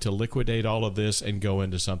wanted me to liquidate all of this and go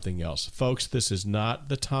into something else. Folks, this is not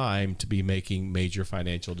the time to be making major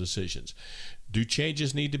financial decisions. Do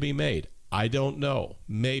changes need to be made? I don't know.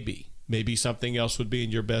 Maybe something else would be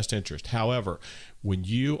in your best interest. However, when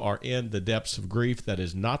you are in the depths of grief, that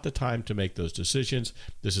is not the time to make those decisions.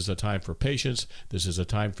 This is a time for patience. This is a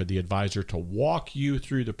time for the advisor to walk you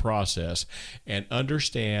through the process and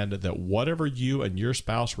understand that whatever you and your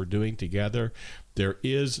spouse were doing together, there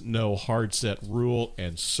is no hard set rule,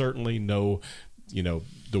 and certainly no,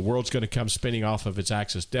 the world's going to come spinning off of its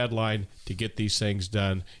axis deadline to get these things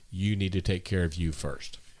done. You need to take care of you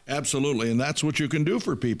first. Absolutely, and that's what you can do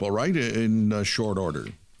for people, right, in short order.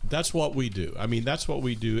 That's what we do. I mean, that's what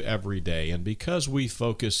we do every day. And because we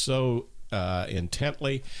focus so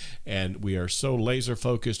intently and we are so laser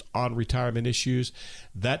focused on retirement issues,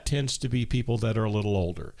 that tends to be people that are a little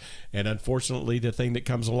older. And unfortunately, the thing that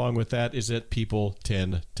comes along with that is that people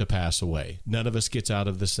tend to pass away. None of us gets out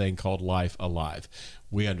of this thing called life alive.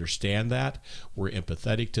 We understand that. We're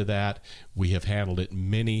empathetic to that. We have handled it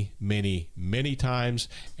many, many, many times,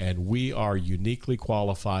 and we are uniquely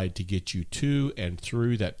qualified to get you to and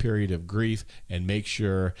through that period of grief and make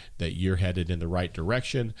sure that you're headed in the right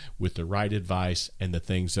direction with the right advice and the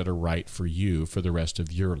things that are right for you for the rest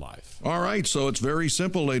of your life. All right, so it's very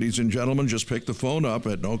simple, ladies and gentlemen. Just pick the phone up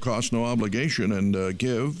at no cost, no obligation, and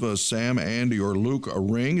give Sam, Andy, or Luke a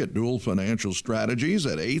ring at Dual Financial Strategies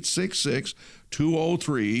at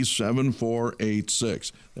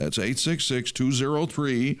 866-203-7486. That's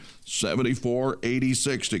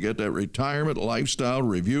 866-203-7486 to get that retirement lifestyle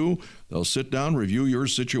review. They'll sit down, review your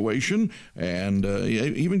situation, and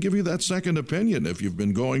even give you that second opinion. If you've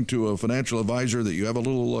been going to a financial advisor that you have a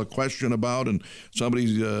little question about, and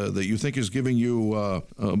somebody that you think is giving you,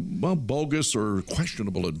 bogus or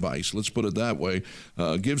questionable advice, let's put it that way,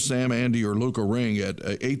 give Sam, Andy, or Luke a ring at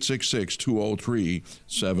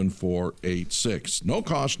 866-203-7486. No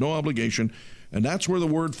cost, no obligation, and that's where the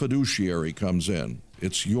word fiduciary comes in.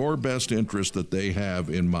 It's your best interest that they have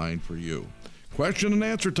in mind for you. Question and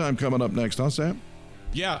answer time coming up next, huh, Sam?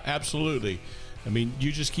 Yeah, absolutely. I mean,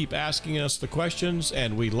 you just keep asking us the questions,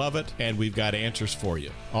 and we love it, and we've got answers for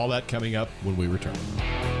you. All that coming up when we return.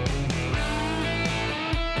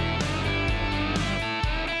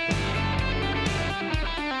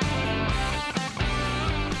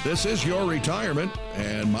 This is Your Retirement,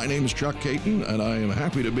 and my name is Chuck Caton, and I am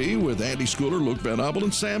happy to be with Andy Schooler, Luke Van Abel,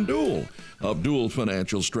 and Sam Duell of Dual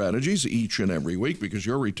Financial Strategies each and every week, because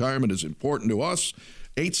your retirement is important to us.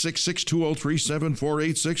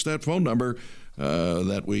 866-203-7486, that phone number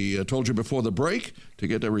that we told you before the break to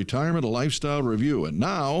get a retirement lifestyle review. And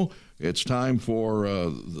now it's time for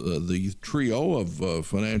the trio of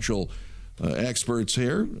financial experts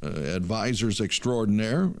here, advisors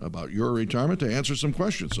extraordinaire about your retirement, to answer some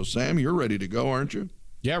questions. So, Sam, you're ready to go, aren't you?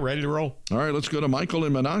 Yeah, ready to roll. All right, let's go to Michael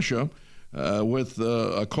in Menasha. with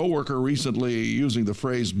a coworker recently using the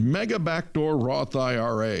phrase mega backdoor Roth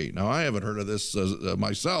IRA. Now, I haven't heard of this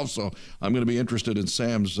myself, so I'm going to be interested in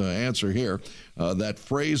Sam's answer here. That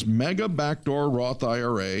phrase mega backdoor Roth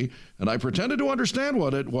IRA, and I pretended to understand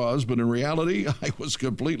what it was, but in reality, I was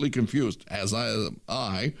completely confused, as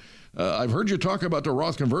I've heard you talk about the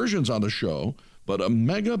Roth conversions on the show, but a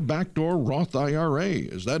mega backdoor Roth IRA,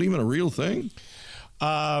 is that even a real thing?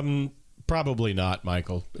 Probably not,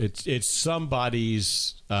 Michael. It's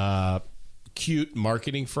somebody's cute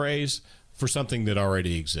marketing phrase for something that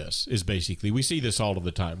already exists. Is basically, we see this all of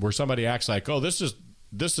the time, where somebody acts like, "Oh, this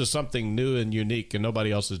is something new and unique, and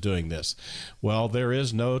nobody else is doing this." Well, there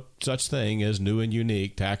is no such thing as new and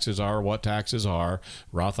unique. Taxes are what taxes are.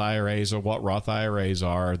 Roth IRAs are what Roth IRAs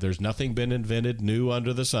are. There's nothing been invented new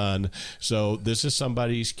under the sun. So this is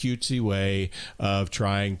somebody's cutesy way of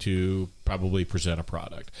trying to probably present a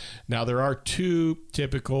product. Now, there are two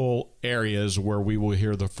typical areas where we will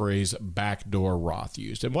hear the phrase backdoor Roth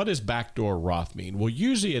used. And what does backdoor Roth mean? Well,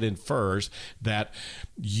 usually it infers that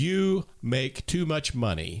you make too much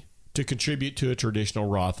money to contribute to a traditional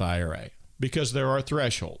Roth IRA, because there are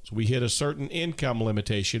thresholds. We hit a certain income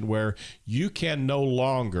limitation where you can no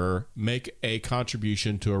longer make a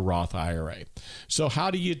contribution to a Roth IRA. So how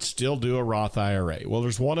do you still do a Roth IRA? Well,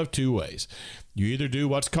 there's one of two ways. You either do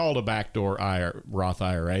what's called a backdoor Roth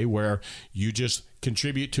IRA, where you just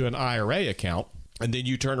contribute to an IRA account, and then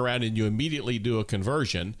you turn around and you immediately do a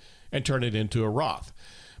conversion and turn it into a Roth.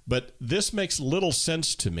 But this makes little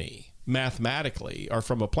sense to me mathematically or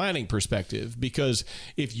from a planning perspective, because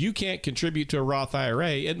if you can't contribute to a Roth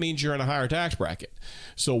IRA, it means you're in a higher tax bracket.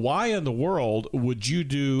 So why in the world would you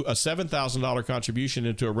do a $7,000 contribution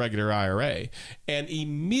into a regular IRA and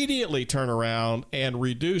immediately turn around and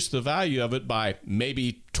reduce the value of it by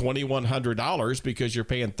maybe $2,100 because you're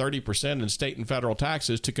paying 30% in state and federal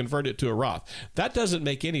taxes to convert it to a Roth? That doesn't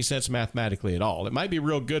make any sense mathematically at all. It might be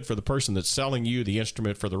real good for the person that's selling you the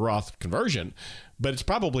instrument for the Roth conversion, but it's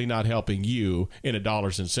probably not helping you in a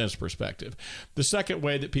dollars and cents perspective. The second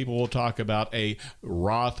way that people will talk about a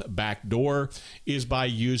Roth backdoor is by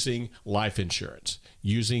using life insurance,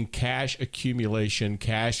 using cash accumulation,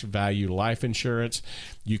 cash value life insurance.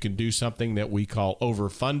 You can do something that we call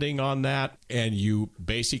overfunding on that, and you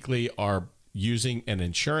basically are using an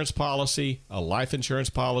insurance policy, a life insurance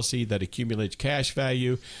policy that accumulates cash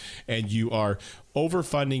value, and you are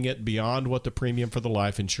overfunding it beyond what the premium for the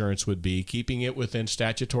life insurance would be, keeping it within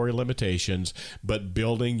statutory limitations, but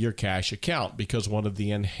building your cash account, because one of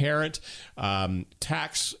the inherent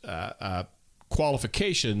tax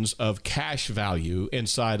qualifications of cash value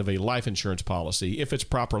inside of a life insurance policy, if it's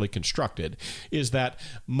properly constructed, is that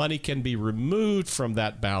money can be removed from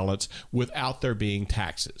that balance without there being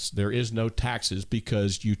taxes. There is no taxes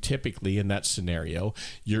because you typically, in that scenario,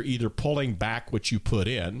 you're either pulling back what you put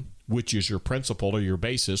in, which is your principal or your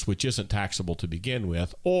basis, which isn't taxable to begin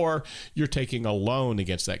with, or you're taking a loan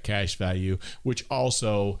against that cash value, which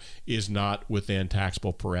also is not within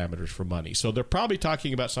taxable parameters for money. So they're probably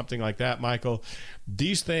talking about something like that, Michael.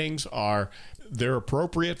 These things they're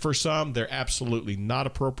appropriate for some. They're absolutely not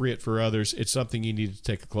appropriate for others. It's something you need to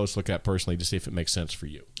take a close look at personally to see if it makes sense for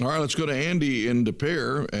you. All right, let's go to Andy in De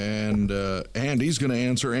Pere, and Andy's going to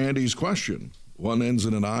answer Andy's question. One ends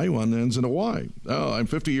in an I, one ends in a Y. Oh, I'm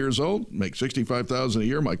 50 years old, make $65,000 a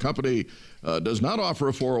year. My company does not offer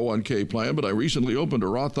a 401k plan, but I recently opened a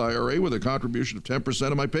Roth IRA with a contribution of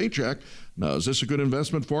 10% of my paycheck. Now, is this a good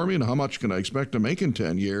investment for me, and how much can I expect to make in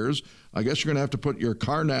 10 years? I guess you're going to have to put your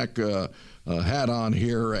Karnak hat on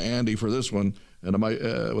here, Andy, for this one. And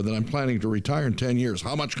then I'm planning to retire in 10 years.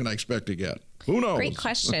 How much can I expect to get? Who knows? Great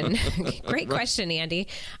question. Great question, Andy.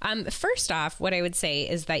 First off, what I would say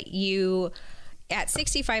is that you, at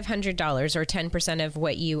 $6,500 or 10% of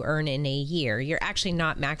what you earn in a year, you're actually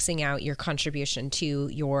not maxing out your contribution to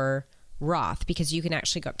your Roth, because you can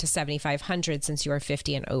actually go up to $7,500 since you are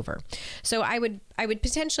 50 and over. So I would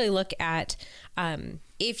potentially look at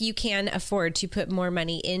if you can afford to put more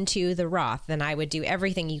money into the Roth, then I would do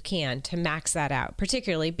everything you can to max that out,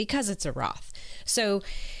 particularly because it's a Roth. So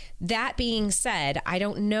that being said, I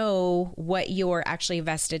don't know what you're actually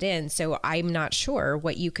vested in, so I'm not sure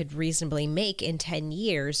what you could reasonably make in 10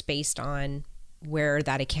 years based on where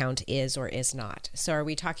that account is or is not. So are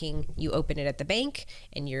we talking you open it at the bank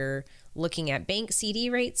and you're looking at bank CD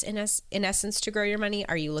rates in essence to grow your money?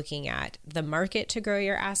 Are you looking at the market to grow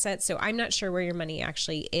your assets? So I'm not sure where your money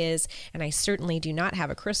actually is, and I certainly do not have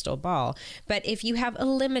a crystal ball. But if you have a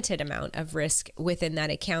limited amount of risk within that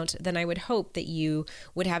account, then I would hope that you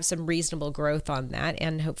would have some reasonable growth on that,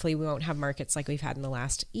 and hopefully we won't have markets like we've had in the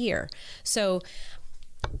last year. So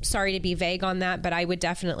sorry to be vague on that, but I would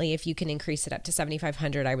definitely, if you can increase it up to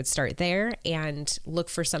 7,500, I would start there and look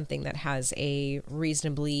for something that has a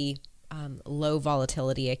reasonably low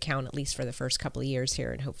volatility account, at least for the first couple of years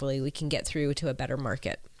here, and hopefully we can get through to a better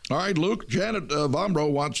market. All right, Luke, Janet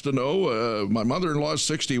Vombro wants to know, my mother-in-law is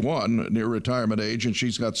 61, near retirement age, and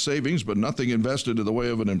she's got savings, but nothing invested in the way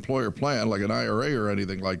of an employer plan, like an IRA or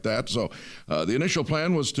anything like that. So the initial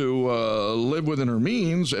plan was to live within her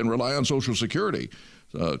means and rely on Social Security.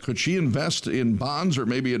 Could she invest in bonds or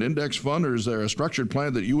maybe an index fund, or is there a structured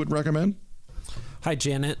plan that you would recommend? Hi,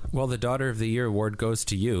 Janet. Well, the Daughter of the Year award goes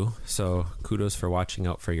to you, so kudos for watching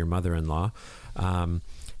out for your mother-in-law.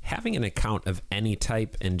 Having an account of any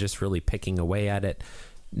type and just really picking away at it,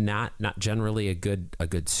 not generally a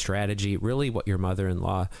good strategy. Really, what your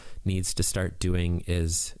mother-in-law needs to start doing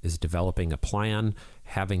is developing a plan,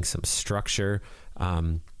 having some structure.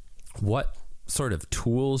 What sort of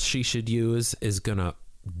tools she should use is going to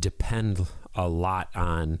depend a lot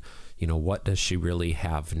on, what does she really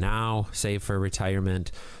have now, save for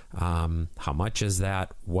retirement? How much is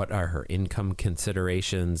that? What are her income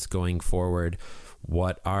considerations going forward?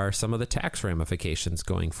 What are some of the tax ramifications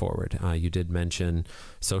going forward? You did mention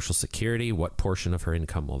Social Security. What portion of her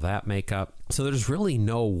income will that make up? So there's really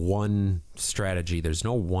no one strategy. There's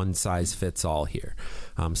no one size fits all here.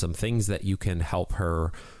 Some things that you can help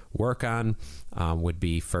her work on would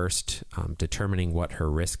be first determining what her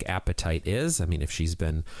risk appetite is. I mean, if she's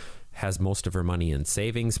has most of her money in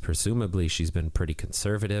savings, presumably she's been pretty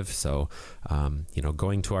conservative. So,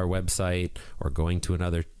 going to our website or going to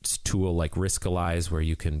another tool like Riskalyze, where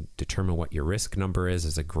you can determine what your risk number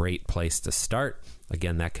is a great place to start.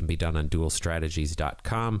 Again, that can be done on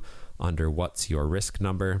dualstrategies.com under What's Your Risk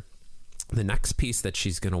Number. The next piece that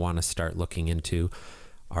she's going to want to start looking into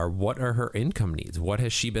are what are her income needs? What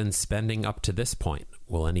has she been spending up to this point?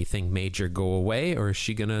 Will anything major go away, or is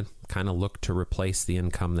she going to kind of look to replace the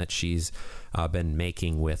income that she's been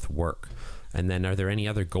making with work? And then are there any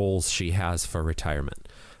other goals she has for retirement?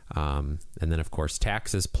 And then, of course,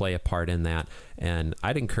 taxes play a part in that. And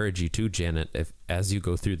I'd encourage you too, Janet, as you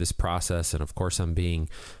go through this process, and of course I'm being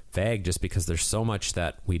vague just because there's so much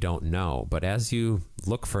that we don't know, but as you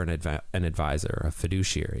look for an advisor, a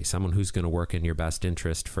fiduciary, someone who's going to work in your best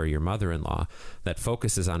interest for your mother-in-law that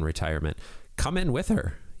focuses on retirement, come in with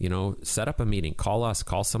her. Set up a meeting, call us,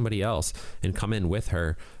 call somebody else, and come in with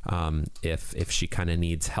her if she kind of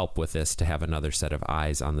needs help with this, to have another set of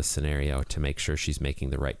eyes on the scenario to make sure she's making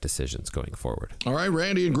the right decisions going forward. All right,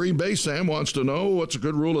 Randy in Green Bay, Sam wants to know what's a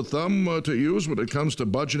good rule of thumb to use when it comes to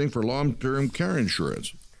budgeting for long-term care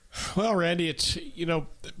insurance. Well, Randy, it's,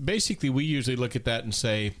 basically we usually look at that and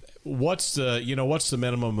say, what's the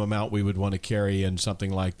minimum amount we would want to carry in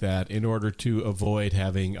something like that in order to avoid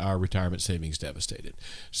having our retirement savings devastated.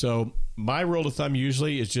 So my rule of thumb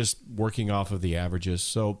usually is just working off of the averages.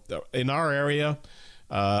 So in our area,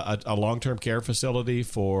 a long-term care facility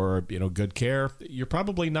for, good care, you're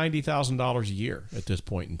probably $90,000 a year at this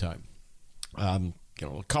point in time.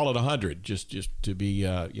 Call it 100 just to be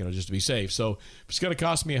just to be safe. So if it's going to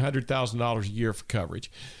cost me $100,000 a year for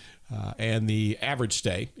coverage, and the average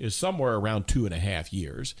stay is somewhere around 2.5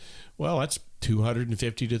 years, well, that's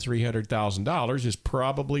 $250,000 to $300,000 is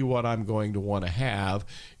probably what I'm going to want to have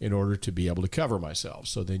in order to be able to cover myself.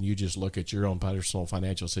 So then you just look at your own personal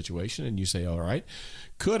financial situation and you say, all right,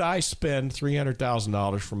 could I spend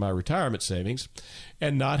 $300,000 from my retirement savings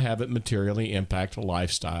and not have it materially impact a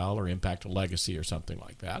lifestyle or impact a legacy or something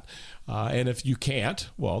like that? And if you can't,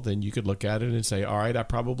 well, then you could look at it and say, all right, I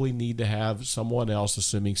probably need to have someone else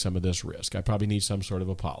assuming some of this risk. I probably need some sort of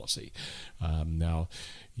a policy. Now,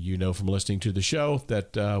 from listening to the show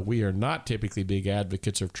that we are not typically big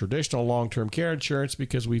advocates of traditional long-term care insurance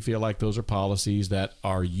because we feel like those are policies that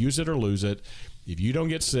are use it or lose it. If you don't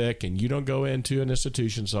get sick and you don't go into an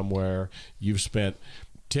institution somewhere, you've spent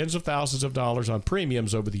tens of thousands of dollars on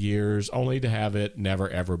premiums over the years only to have it never,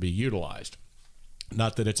 ever be utilized.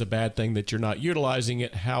 Not that it's a bad thing that you're not utilizing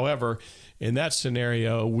it. However, in that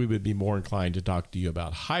scenario, we would be more inclined to talk to you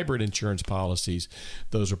about hybrid insurance policies.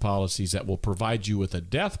 Those are policies that will provide you with a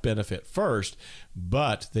death benefit first,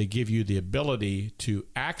 but they give you the ability to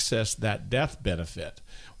access that death benefit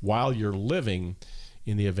while you're living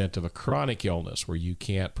in the event of a chronic illness where you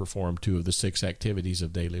can't perform 2 of the 6 activities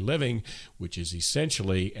of daily living, which is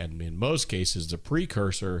essentially, and in most cases, the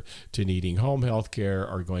precursor to needing home health care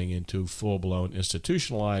or going into full-blown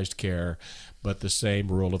institutionalized care. But the same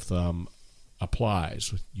rule of thumb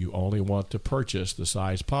applies. You only want to purchase the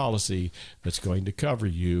size policy that's going to cover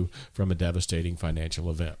you from a devastating financial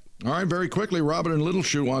event. All right, very quickly, Robin in Little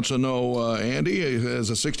Shoe wants to know, Andy,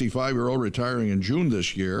 as a 65-year-old retiring in June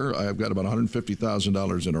this year, I've got about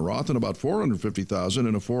 $150,000 in a Roth and about $450,000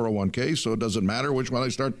 in a 401k, so it doesn't matter which one I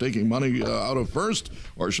start taking money out of first,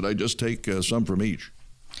 or should I just take some from each?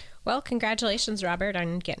 Well, congratulations, Robert,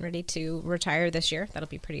 on getting ready to retire this year. That'll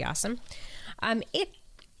be pretty awesome.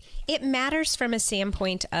 It matters from a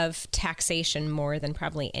standpoint of taxation more than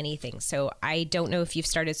probably anything. So I don't know if you've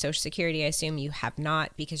started Social Security. I assume you have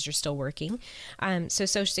not because you're still working. So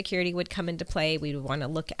Social Security would come into play. We would want to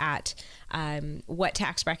look at what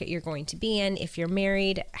tax bracket you're going to be in. If you're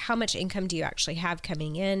married, how much income do you actually have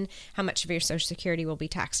coming in? How much of your Social Security will be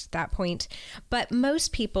taxed at that point? But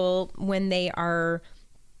most people, when they are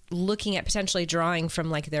looking at potentially drawing from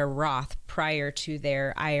like their Roth prior to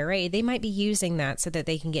their IRA, they might be using that so that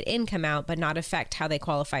they can get income out, but not affect how they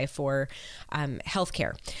qualify for health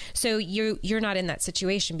care. So you're not in that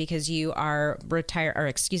situation because you are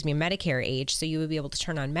Medicare age. So you would be able to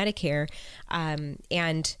turn on Medicare,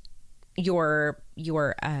 and your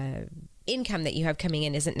income that you have coming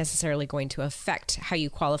in isn't necessarily going to affect how you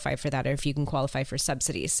qualify for that or if you can qualify for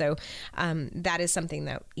subsidies. So that is something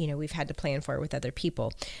that, we've had to plan for with other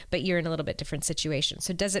people, but you're in a little bit different situation.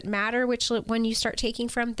 So does it matter which one you start taking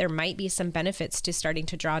from? There might be some benefits to starting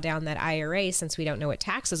to draw down that IRA since we don't know what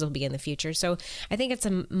taxes will be in the future. So I think it's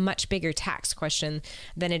a much bigger tax question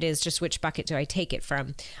than it is just which bucket do I take it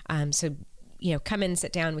from. Come in,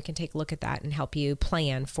 sit down, we can take a look at that and help you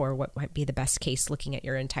plan for what might be the best case looking at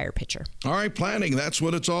your entire picture. All right, planning, that's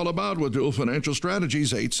what it's all about with Dual Financial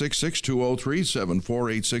Strategies.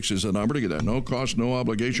 866-203-7486 is the number to get a no-cost,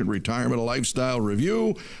 no-obligation retirement lifestyle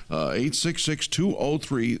review.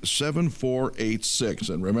 866-203-7486.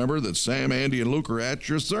 And remember that Sam, Andy, and Luke are at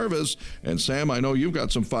your service. And Sam, I know you've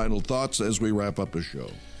got some final thoughts as we wrap up the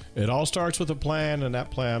show. It all starts with a plan, and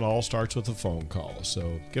that plan all starts with a phone call.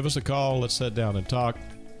 So give us a call, let's sit down and talk,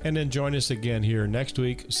 and then join us again here next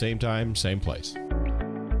week, same time, same place.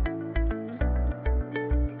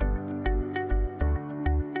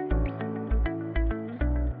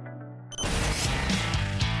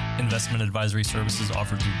 Investment advisory services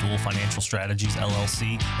offered through Dual Financial Strategies,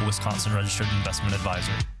 LLC, a Wisconsin-registered investment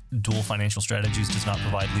advisor. Dual Financial Strategies does not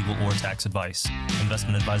provide legal or tax advice.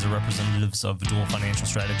 Investment advisor representatives of Dual Financial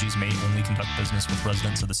Strategies may only conduct business with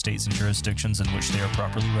residents of the states and jurisdictions in which they are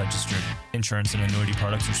properly registered. Insurance and annuity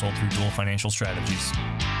products are sold through Dual Financial Strategies.